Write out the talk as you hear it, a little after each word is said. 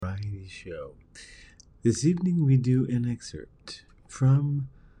show. This evening we do an excerpt from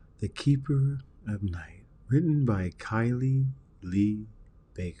The Keeper of Night, written by Kylie Lee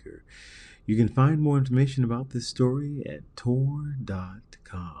Baker. You can find more information about this story at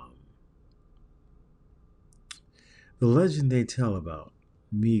Tor.com. The legend they tell about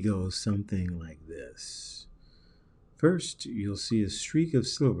me goes something like this. First, you'll see a streak of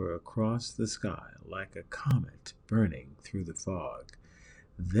silver across the sky, like a comet burning through the fog.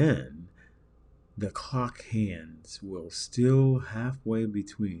 Then, the clock hands will still halfway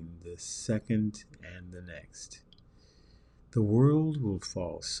between the second and the next. The world will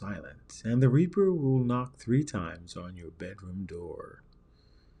fall silent, and the Reaper will knock 3 times on your bedroom door.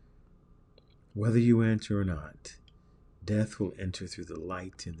 Whether you answer or not, death will enter through the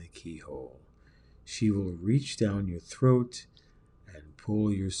light in the keyhole. She will reach down your throat and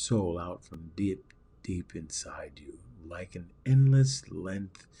pull your soul out from deep, deep inside you, like an endless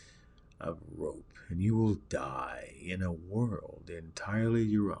length of rope, and you will die in a world entirely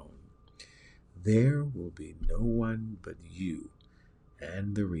your own. There will be no one but you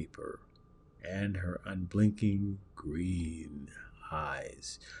and the Reaper and her unblinking green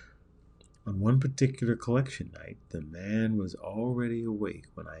eyes. On one particular collection night, the man was already awake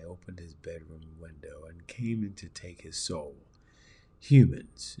when I opened his bedroom window and came in to take his soul.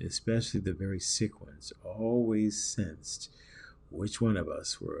 Humans, especially the very sick ones, always sensed which one of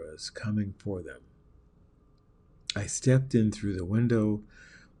us was coming for them. I stepped in through the window,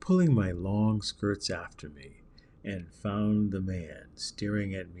 pulling my long skirts after me, and found the man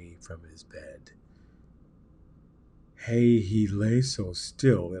staring at me from his bed. He lay so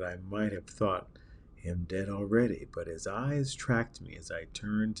still that I might have thought him dead already, but his eyes tracked me as I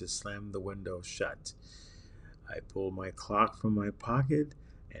turned to slam the window shut. I pulled my clock from my pocket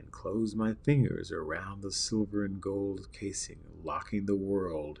and closed my fingers around the silver and gold casing, locking the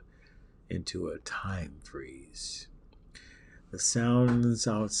world into a time freeze. The sounds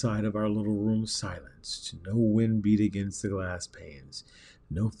outside of our little room silenced. No wind beat against the glass panes.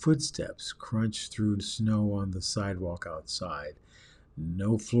 No footsteps crunched through snow on the sidewalk outside.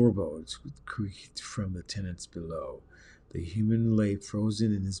 No floorboards creaked from the tenants below. The human lay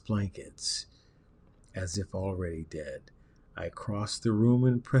frozen in his blankets, as if already dead. I crossed the room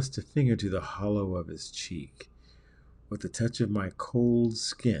and pressed a finger to the hollow of his cheek. With the touch of my cold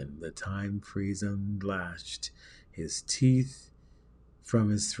skin, the time freeze unlatched his teeth from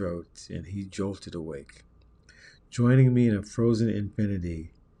his throat, and he jolted awake, joining me in a frozen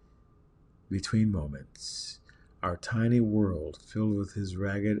infinity between moments. Our tiny world filled with his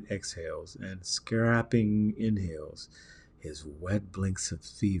ragged exhales and scrapping inhales, his wet blinks of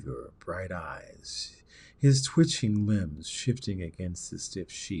fever, bright eyes, his twitching limbs shifting against the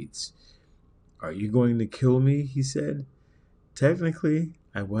stiff sheets. "Are you going to kill me?" he said. Technically,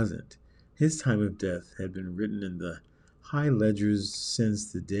 I wasn't. His time of death had been written in the high ledgers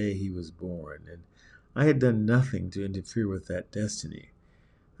since the day he was born, and I had done nothing to interfere with that destiny.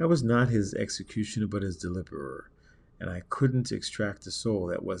 I was not his executioner, but his deliverer, and I couldn't extract a soul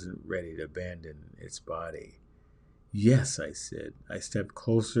that wasn't ready to abandon its body. "Yes," I said. I stepped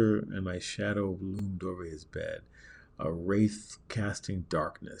closer, and my shadow loomed over his bed, a wraith casting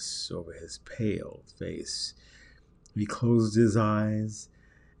darkness over his pale face. He closed his eyes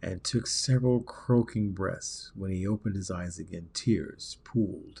and took several croaking breaths. When he opened his eyes again, tears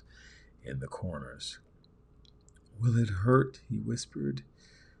pooled in the corners. "Will it hurt?" he whispered.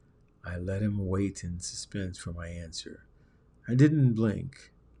 I let him wait in suspense for my answer. I didn't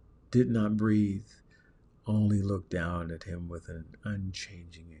blink, did not breathe, only looked down at him with an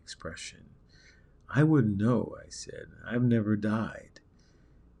unchanging expression. "I wouldn't know," I said. "I've never died."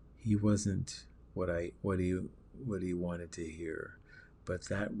 He wasn't what he wanted to hear, but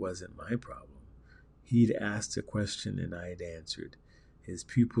that wasn't my problem. He'd asked a question and I had answered. His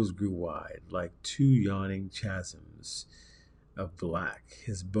pupils grew wide, like 2 yawning chasms of black,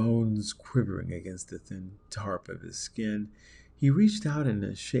 his bones quivering against the thin tarp of his skin. He reached out in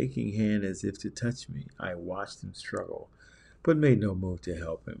a shaking hand as if to touch me. I watched him struggle, but made no move to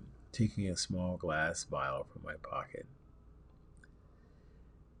help him, taking a small glass vial from my pocket.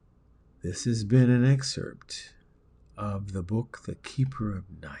 This has been an excerpt of the book The Keeper of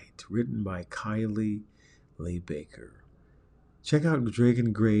Night, written by Kylie Lee Baker. Check out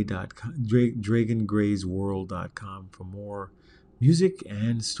DragonGraysWorld.com for more music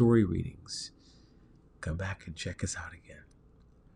and story readings. Come back and check us out again.